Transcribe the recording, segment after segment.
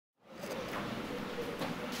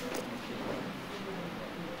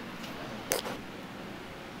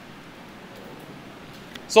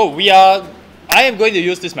So I am going to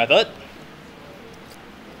use this method.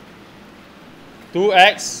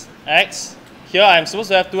 2x, x. Here I am supposed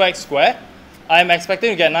to have 2x squared. I am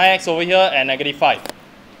expecting to get 9x over here and negative 5.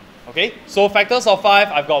 Okay, so factors of 5,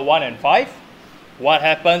 I've got 1 and 5. What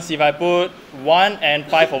happens if I put 1 and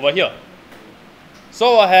 5 over here?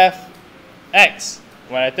 So I have x.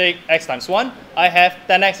 When I take x times 1, I have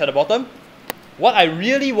 10x at the bottom. What I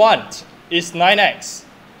really want is 9x.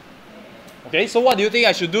 Okay, so what do you think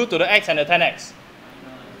I should do to the x and the 10x?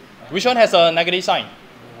 Which one has a negative sign?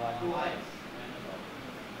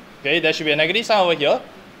 Okay, there should be a negative sign over here.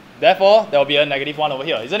 Therefore, there will be a negative 1 over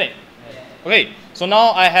here, isn't it? Okay, so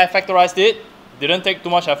now I have factorized it. Didn't take too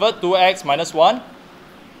much effort. 2x minus 1,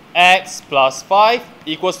 x plus 5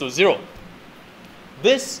 equals to 0.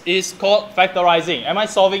 This is called factorizing. Am I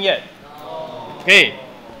solving yet? No. Okay,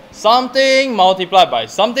 something multiplied by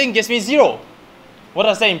something gives me 0. What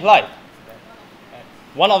does that imply?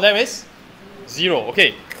 One of them is 0.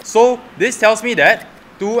 Okay, so this tells me that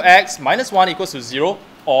 2x minus 1 equals to 0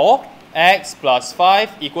 or x plus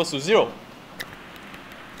 5 equals to 0.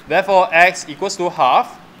 Therefore, x equals to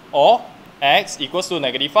half or x equals to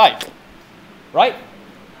negative 5. Right?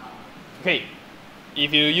 Okay,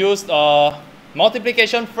 if you use a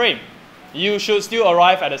multiplication frame, you should still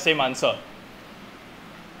arrive at the same answer.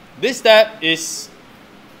 This step is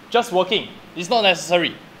just working. It's not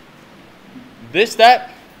necessary. This step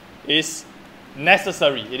is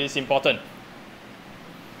necessary. It is important.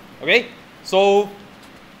 Okay, so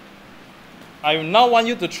I now want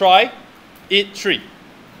you to try it 3.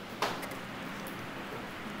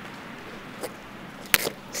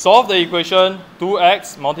 Solve the equation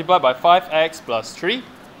 2x multiplied by 5x plus 3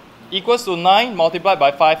 equals to 9 multiplied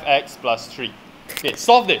by 5x plus 3. Okay,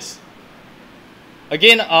 solve this.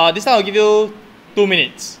 Again, this time I'll give you 2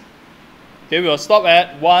 minutes. Okay, we'll stop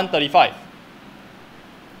at 1:35.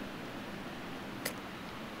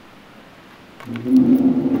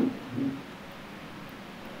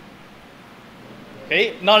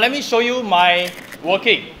 Okay, now let me show you my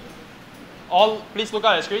working. All, please look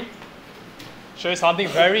at the screen. Show you something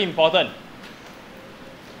very important.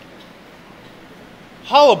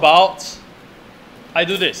 How about I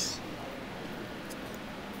do this?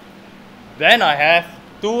 Then I have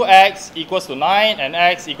 2x equals to 9 and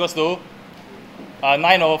x equals to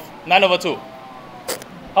 9 over 2.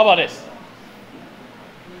 How about this?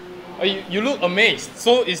 You look amazed.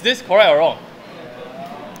 So is this correct or wrong?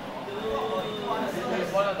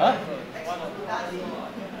 Huh?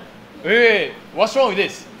 Wait, what's wrong with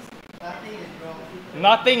this? Nothing is wrong.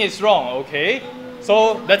 Nothing is wrong, okay.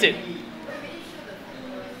 So that's it.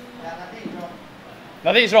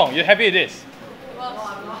 Nothing is wrong. You're happy with this?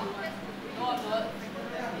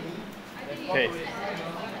 Okay.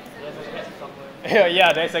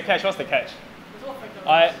 Yeah, there's a catch. What's the catch?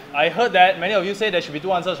 I heard that many of you say there should be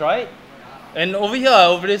 2 answers, right? And over here, I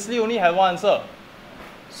obviously only have 1 answer.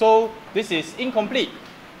 So this is incomplete.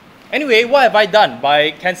 Anyway, what have I done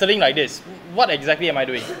by cancelling like this? What exactly am I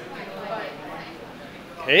doing?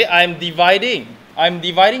 Okay, I'm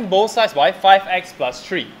dividing both sides by 5x plus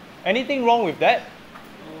 3. Anything wrong with that?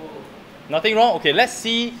 Nothing wrong? Okay, let's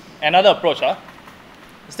see another approach.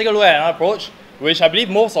 Let's take a look at another approach, which I believe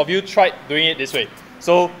most of you tried doing it this way.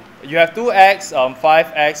 So you have 2x,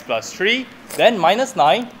 5x plus 3, then minus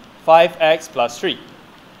 9, 5x plus 3.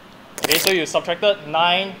 Okay, so you subtracted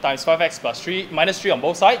 9 times 5x plus 3, minus 3 on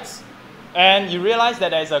both sides. And you realize that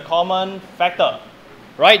there is a common factor.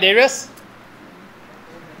 Right, Darius?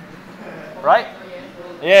 Right?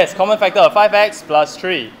 Yes, common factor, 5x plus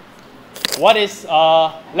 3. What is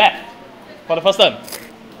left for the first term?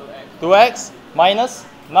 2x minus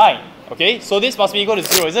 9. Okay, so this must be equal to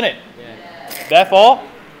 0, isn't it? Yeah. Therefore,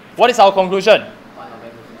 what is our conclusion?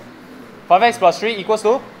 5x plus 3 equals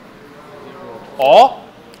to? Or?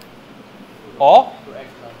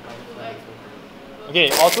 Okay,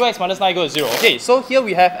 or 2x minus 9 equals to 0. Okay, so here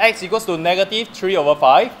we have x equals to negative 3 over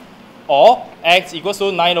 5 or x equals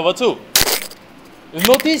to 9 over 2.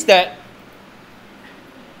 Notice that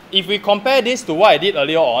if we compare this to what I did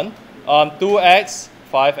earlier on, 2x,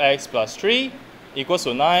 5x plus 3 equals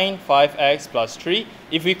to 9, 5x plus 3.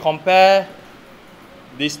 If we compare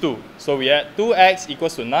these two, so we had 2x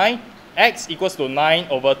equals to 9, x equals to 9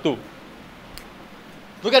 over 2.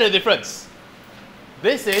 Look at the difference.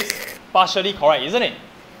 This is partially correct, isn't it?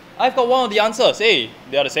 I've got one of the answers. Hey,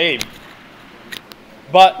 they are the same.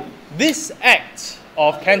 But this act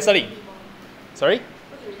of cancelling, sorry?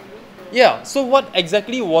 Yeah, so what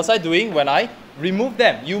exactly was I doing when I removed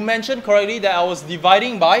them? You mentioned correctly that I was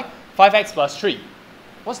dividing by 5x plus 3.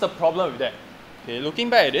 What's the problem with that? Okay, looking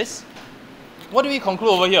back at this, what do we conclude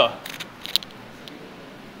over here?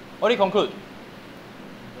 What do you conclude?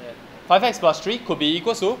 5x plus 3 could be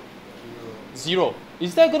equals to 0.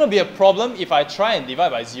 Is there going to be a problem if I try and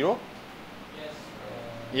divide by 0? Yes.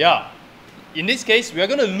 Yeah. In this case, we are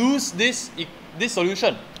going to lose this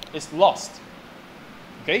solution. It's lost.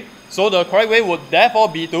 Okay? So the correct way would therefore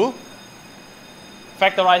be to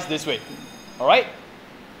factorize this way. Alright?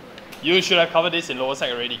 You should have covered this in lower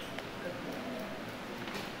sec already.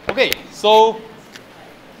 Okay, so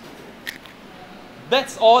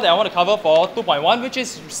that's all that I want to cover for 2.1, which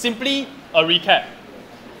is simply a recap.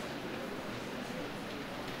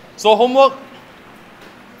 So homework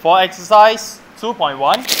for exercise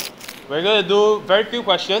 2.1, we're going to do very few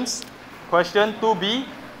questions. Question 2b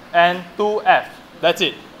and 2f. That's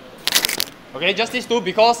it. Okay, just these two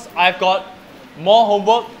because I've got more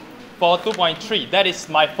homework for 2.3. That is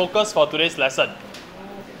my focus for today's lesson.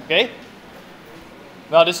 Okay?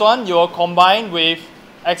 Now this one you will combine with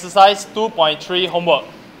exercise 2.3 homework.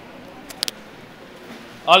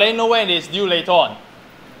 I'll let you know when it is due later on.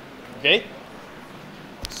 Okay?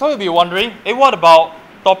 So you'll be wondering, hey, what about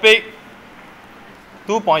topic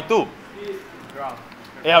 2.2?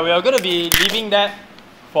 Yeah, we are going to be leaving that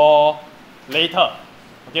for later.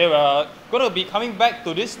 Okay, we're going to be coming back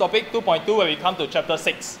to this topic 2.2 when we come to chapter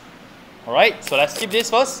 6. Alright, so let's skip this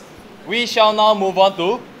first. We shall now move on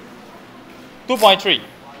to 2.3.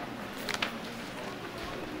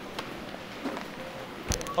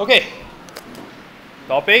 Okay,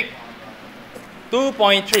 topic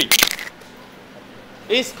 2.3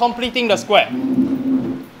 is completing the square.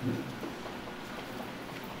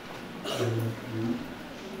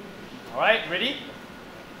 Alright, ready?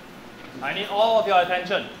 I need all of your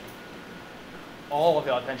attention. All of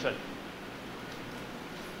your attention.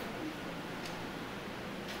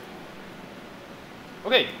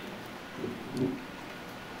 Okay.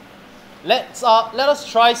 Let us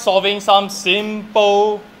try solving some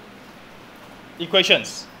simple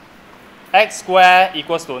equations. X squared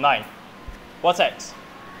equals to 9. What's x?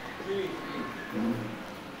 3.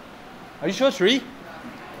 Are you sure 3?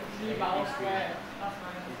 3 power square.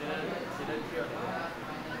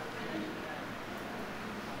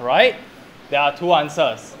 Right? There are two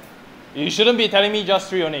answers. You shouldn't be telling me just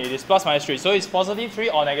 3 only. It is plus minus 3. So it's positive 3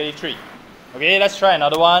 or negative 3. Okay, let's try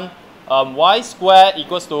another one. Y squared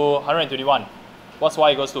equals to 121. What's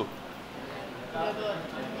y equals to? 11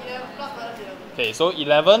 plus minus 11. Okay, so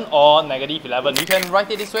 11 or negative 11. You can write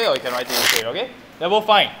it this way or you can write it this way, okay? They're both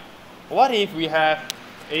fine. What if we have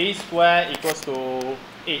a squared equals to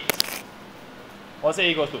 8? What's a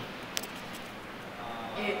equals to?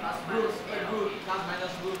 8 plus root, 8 root plus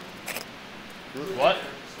minus root. Root what?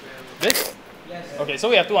 This? Yes. Okay, so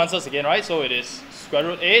we have two answers again, right? So it is square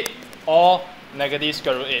root 8 or negative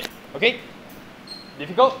square root 8. Okay?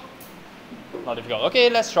 Difficult? Not difficult. Okay,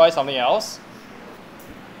 let's try something else.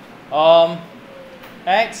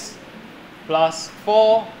 X plus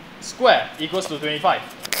 4 squared equals to 25.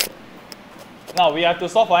 Now we have to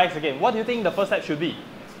solve for x again. What do you think the first step should be?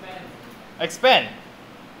 Expand. Expand.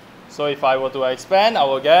 So if I were to expand, I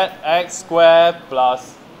will get x squared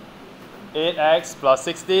plus 8x plus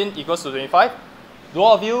 16 equals to 25. Do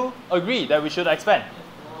all of you agree that we should expand?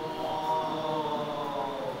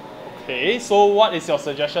 Okay, so what is your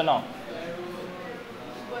suggestion now?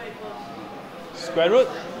 Square root?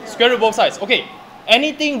 Square root both sides. Okay,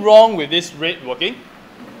 anything wrong with this rate working?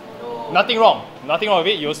 No. Nothing wrong. Nothing wrong with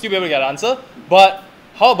it. You'll still be able to get an answer. But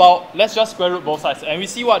how about let's just square root both sides and we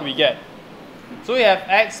see what we get. So we have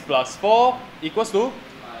x plus 4 equals to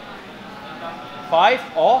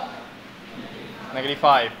 5 or negative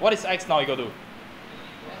 5. What is x now equal to?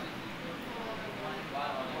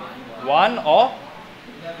 1 or?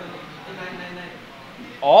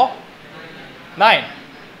 Or? 9.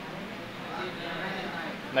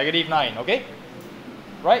 Negative 9, okay?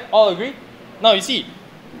 Right? All agree? Now you see,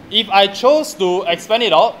 if I chose to expand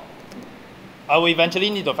it out, I will eventually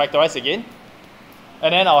need to factorize again.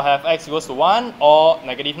 And then I'll have x equals to 1 or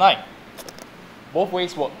negative 9. Both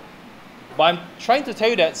ways work. But I'm trying to tell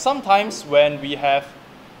you that sometimes when we have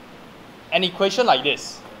an equation like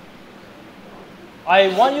this, I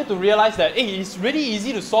want you to realize that hey, it's really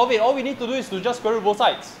easy to solve it. All we need to do is to just square root both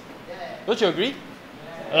sides. Don't you agree?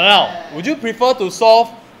 Now, would you prefer to solve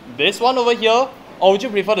this one over here or would you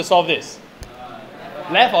prefer to solve this?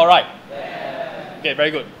 Left or right? Okay,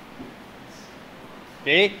 very good.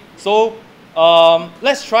 Okay, so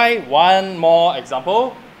let's try one more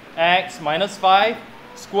example. X minus 5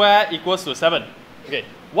 squared equals to 7. Okay,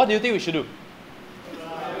 what do you think we should do?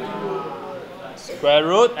 Square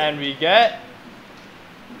root and we get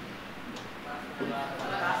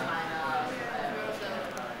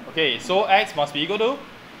okay, so x must be equal to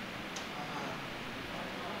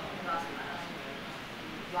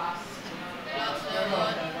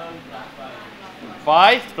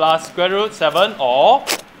 5 plus square root 7 or?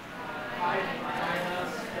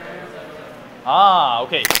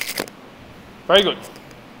 Okay. Very good.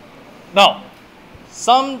 Now,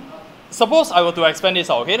 suppose I were to expand this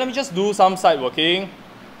out, okay? Let me just do some side working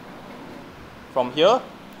from here.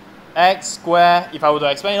 X square, if I were to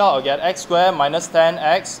expand it out, I'll get x square minus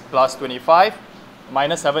 10x plus 25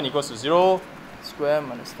 minus 7 equals to 0. Square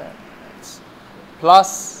minus 10x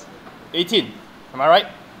plus 18. Am I right?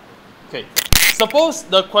 Okay. Suppose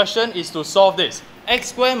the question is to solve this. X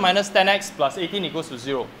square minus 10x plus 18 equals to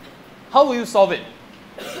 0. How will you solve it?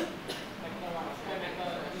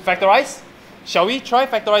 Factorize? Shall we try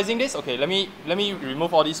factorizing this? Okay, let me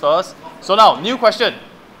remove all these first. So now, new question.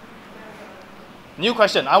 New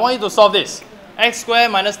question. I want you to solve this. X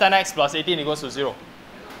squared minus 10x plus 18 equals to 0.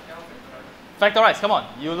 Factorize. Come on.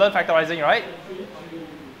 You learn factorizing, right?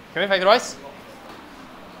 Can we factorize?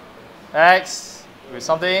 X with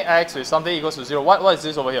something equals to 0. What is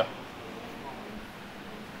this over here?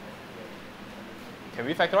 Can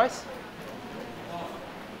we factorize?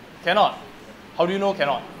 Cannot. How do you know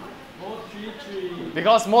cannot?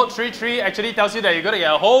 Because mode 3 actually tells you that you're going to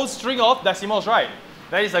get a whole string of decimals, right?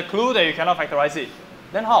 That is a clue that you cannot factorize it.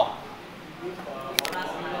 Then how?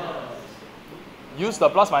 Use the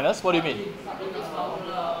plus minus? What do you mean?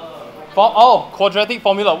 Quadratic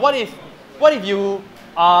formula. What if you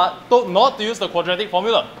are told not to use the quadratic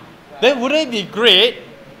formula? Then wouldn't it be great,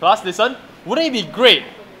 class listen, wouldn't it be great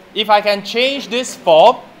if I can change this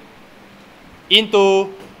form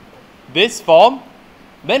into this form,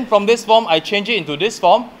 then from this form I change it into this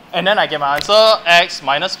form, and then I get my answer x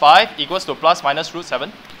minus 5 equals to plus minus root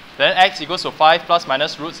 7. Then x equals to 5 plus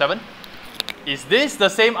minus root 7. Is this the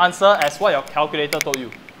same answer as what your calculator told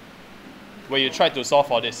you when you tried to solve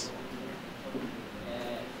for this?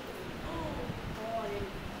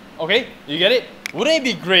 Okay, you get it? Wouldn't it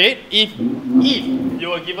be great if you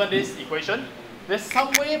were given this equation, there's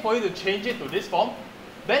some way for you to change it to this form,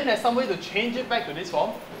 then there's some way to change it back to this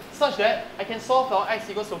form, such that I can solve for x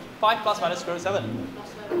equals to 5 plus minus square root 7.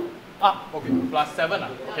 Okay, plus 7.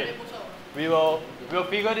 Okay, we'll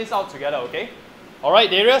figure this out together, okay?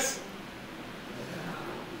 Alright, Darius?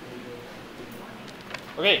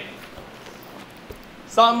 Okay,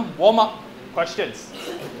 some warm-up questions.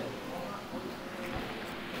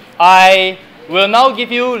 I will now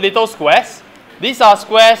give you little squares. These are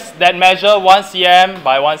squares that measure 1 cm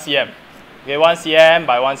by 1 cm. Okay, 1 cm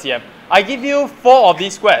by 1 cm. I give you 4 of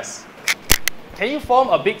these squares. Can you form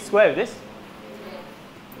a big square with this?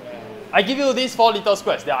 I give you these 4 little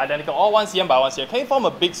squares. They are identical, all 1 cm by 1 cm. Can you form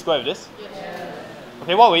a big square with this?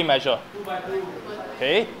 Okay, what will you measure? 2 by 2.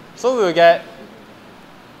 Okay, so we will get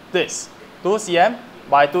this. 2 cm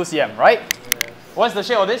by 2 cm, right? What's the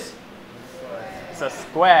shape of this? It's a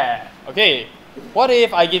square. Okay, what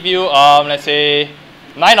if I give you, let's say,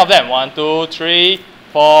 9 of them? 1, 2, 3,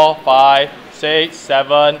 4, 5, 6,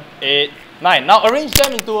 7, 8, 9. Now arrange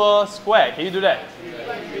them into a square. Can you do that?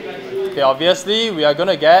 Okay, obviously we are going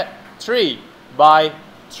to get 3 by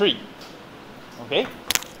 3. Okay,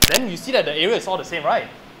 then you see that the area is all the same, right?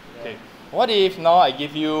 Okay, what if now I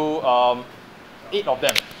give you 8 of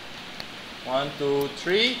them? 1, 2,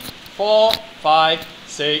 3, 4, 5,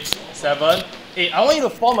 6, 7, 8. I want you to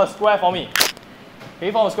form a square for me. Can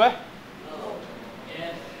you form a square?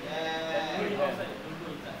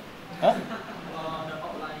 Huh?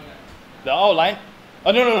 The outline?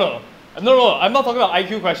 Oh, no. I'm not talking about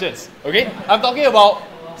IQ questions. Okay? I'm talking about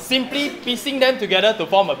simply piecing them together to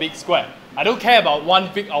form a big square. I don't care about one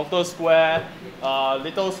big outer square,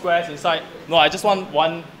 little squares inside. No, I just want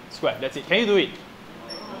one square. That's it. Can you do it?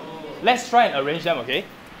 Let's try and arrange them, okay?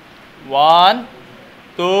 1,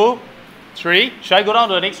 2, 3. Should I go down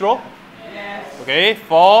to the next row? Yes. Okay,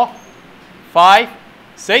 4, 5,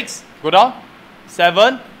 6. Go down.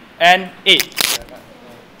 7 and 8.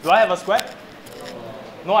 Do I have a square?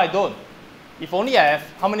 No, I don't. If only I have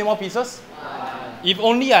how many more pieces? 1. If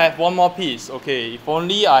only I have one more piece. Okay, if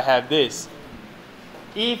only I have this.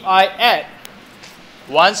 If I add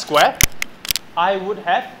one square, I would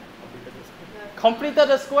have completed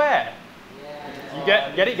the square. You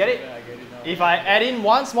get it? If I add in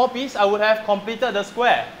one small piece, I would have completed the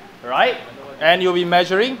square, right? And you'll be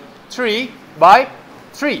measuring 3 by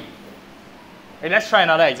 3. Okay, let's try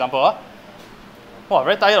another example. Oh,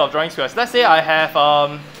 very tired of drawing squares. Let's say I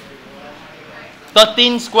have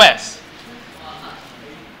 13 squares.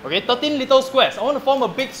 Okay, 13 little squares. I want to form a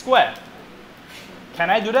big square. Can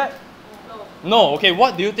I do that? No. Okay,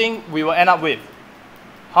 what do you think we will end up with?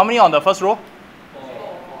 How many on the first row?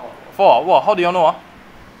 4. Wow, how do you know?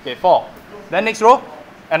 Okay, 4. Then next row,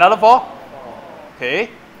 another 4. Okay,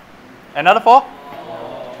 another 4.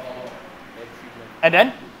 And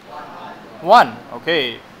then 1.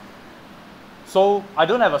 Okay. So I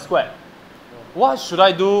don't have a square. What should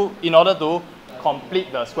I do in order to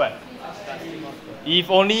complete the square? If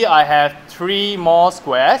only I have 3 more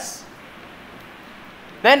squares,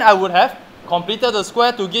 then I would have completed the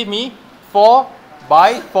square to give me 4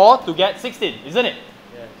 by 4 to get 16, isn't it?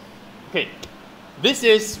 Yes. Okay. This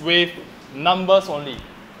is with numbers only.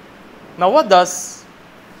 Now what does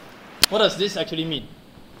this actually mean?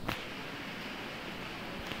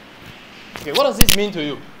 Okay, what does this mean to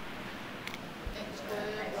you?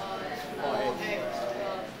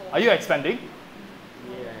 Are you expanding?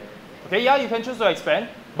 Okay, yeah, you can choose to expand,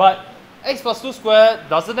 but x plus 2 squared,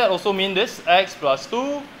 doesn't that also mean this? X plus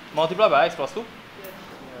 2 multiplied by x plus 2?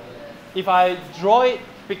 If I draw it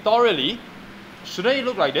pictorially, shouldn't it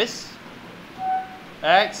look like this?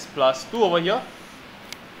 X plus 2 over here,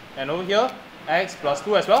 and over here, x plus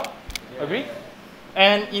 2 as well. Agree?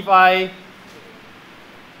 And if I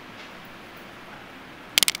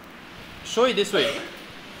show it this way,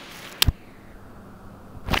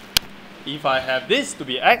 if I have this to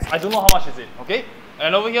be x, I don't know how much is it, okay?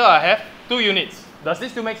 And over here I have 2 units. Does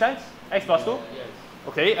this still make sense? X plus 2? Yes.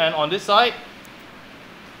 Okay, and on this side,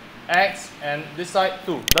 x, and this side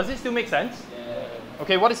 2. Does it still make sense? Yes.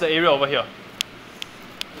 Okay, what is the area over here?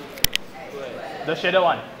 The shaded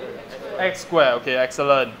one? X squared. Okay,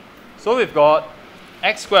 excellent. So we've got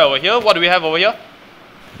x squared over here. What do we have over here?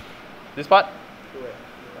 This part?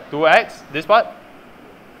 2x. This part?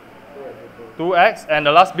 2x. And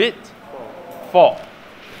the last bit? 4.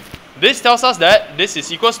 This tells us that this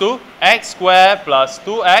is equals to x squared plus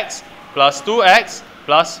 2x plus 2x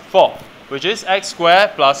plus 4, which is x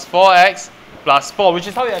squared plus 4x plus 4, which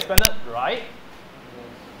is how we expanded, right?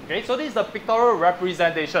 Okay, so this is the pictorial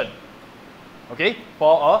representation, okay,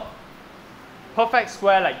 for a perfect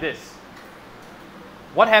square like this.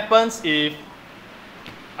 What happens if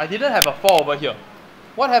I didn't have a 4 over here?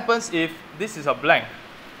 What happens if this is a blank?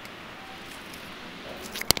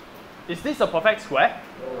 Is this a perfect square?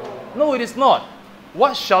 No, it is not.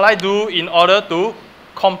 What shall I do in order to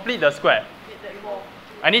complete the square?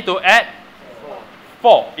 I need to add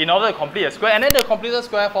 4 in order to complete a square, and then the completed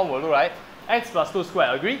square form will look like x plus 2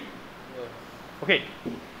 squared. Agree? Okay.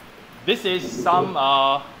 This is some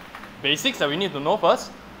basics that we need to know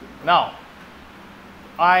first. Now,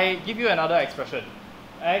 I give you another expression.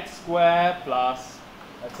 X squared plus,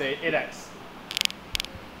 let's say, 8x.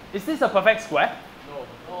 Is this a perfect square?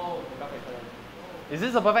 No. Is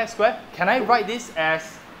this a perfect square? Can I write this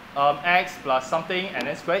as x plus something and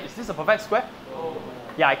then square? Is this a perfect square? No.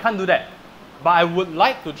 Yeah, I can't do that. But I would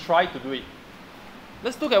like to try to do it.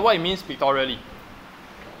 Let's look at what it means pictorially.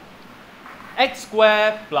 X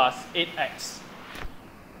squared plus 8x.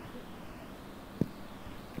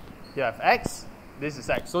 You have x, this is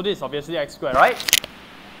x. So this is obviously x squared, right?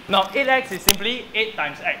 Now 8x is simply 8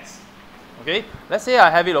 times x. Okay, let's say I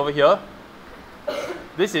have it over here.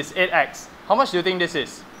 This is 8x. How much do you think this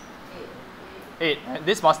is? 8. And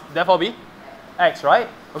this must therefore be x, right?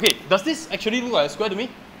 Okay, does this actually look like a square to me?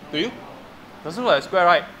 To you? Doesn't look like a square,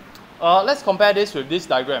 right? Let's compare this with this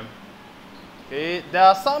diagram. Okay, there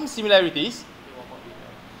are some similarities,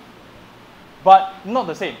 but not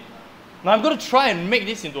the same. Now I'm going to try and make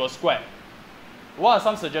this into a square. What are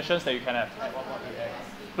some suggestions that you can have?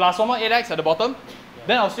 Plus 1 more 8x at the bottom.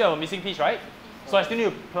 Then I'll still have a missing piece, right? So I still need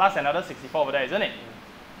to plus another 64 over there, isn't it?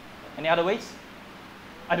 Any other ways?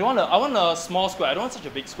 I want a small square. I don't want such a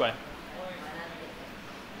big square.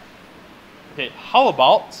 Okay, how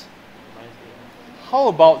about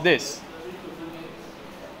this?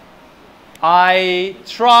 I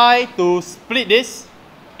try to split this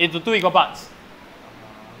into 2 equal parts.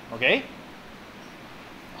 Okay?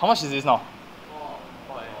 How much is this now?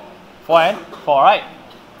 4 and 4, right?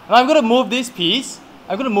 Now I'm going to move this piece.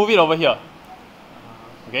 I'm going to move it over here.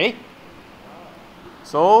 Okay?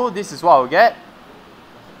 So this is what I'll get.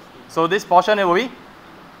 So this portion it will be?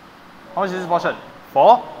 How much is this portion?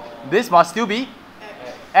 4. This must still be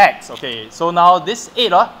x. Okay, so now this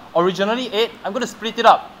 8, originally 8, I'm going to split it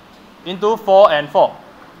up into 4 and 4.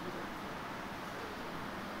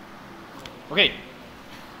 Okay.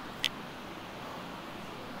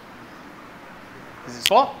 This is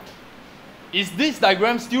 4. Is this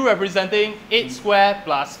diagram still representing 8 squared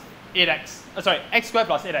plus 8x? Sorry, x squared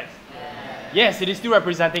plus 8x? Yes, it is still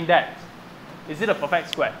representing that. Is it a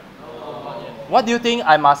perfect square? What do you think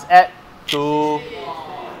I must add to...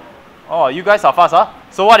 Oh, you guys are fast, huh?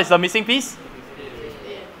 So what is the missing piece?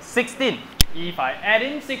 16. If I add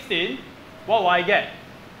in 16, what will I get?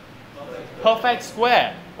 Perfect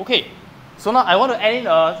square. Okay, so now I want to add in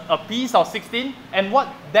a piece of 16, and what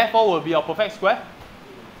therefore will be a perfect square?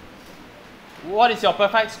 what is your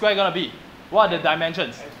perfect square going to be? What are the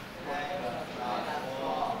dimensions?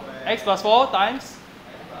 X plus 4 times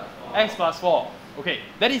x plus 4. Okay,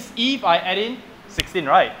 that is if I add in 16,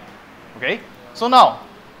 right? Okay, so now,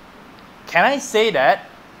 can I say that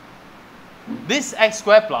this x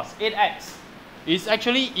squared plus 8x is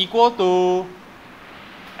actually equal to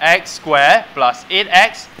x squared plus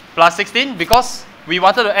 8x plus 16 because we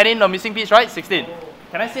wanted to add in the missing piece, right? 16.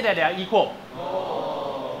 Can I say that they are equal?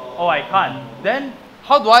 Oh, I can't. Then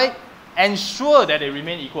how do I ensure that they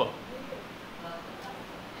remain equal?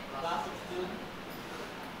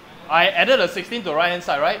 I added a 16 to the right hand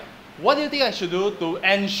side, right? What do you think I should do to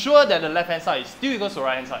ensure that the left hand side is still equal to the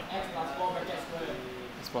right hand side? X plus 4 bracket square.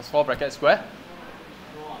 X plus 4 bracket square?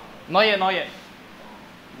 Not yet, not yet.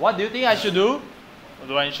 What do you think I should do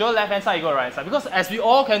to ensure left hand side equal to right hand side? Because as we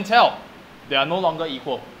all can tell, they are no longer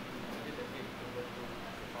equal.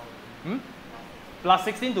 Plus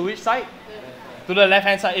 16 to which side? To the left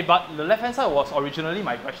hand side. But the left hand side was originally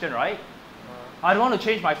my question, right? I don't want to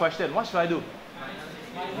change my question. What should I do?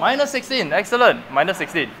 Minus 16. Excellent. Minus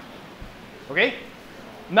 16. Okay?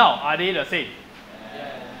 Now, are they the same?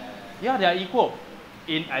 Yeah, they are equal.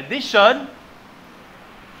 In addition,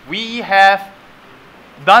 we have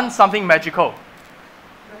done something magical.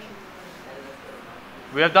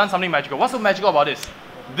 We have done something magical. What's so magical about this?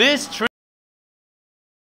 This three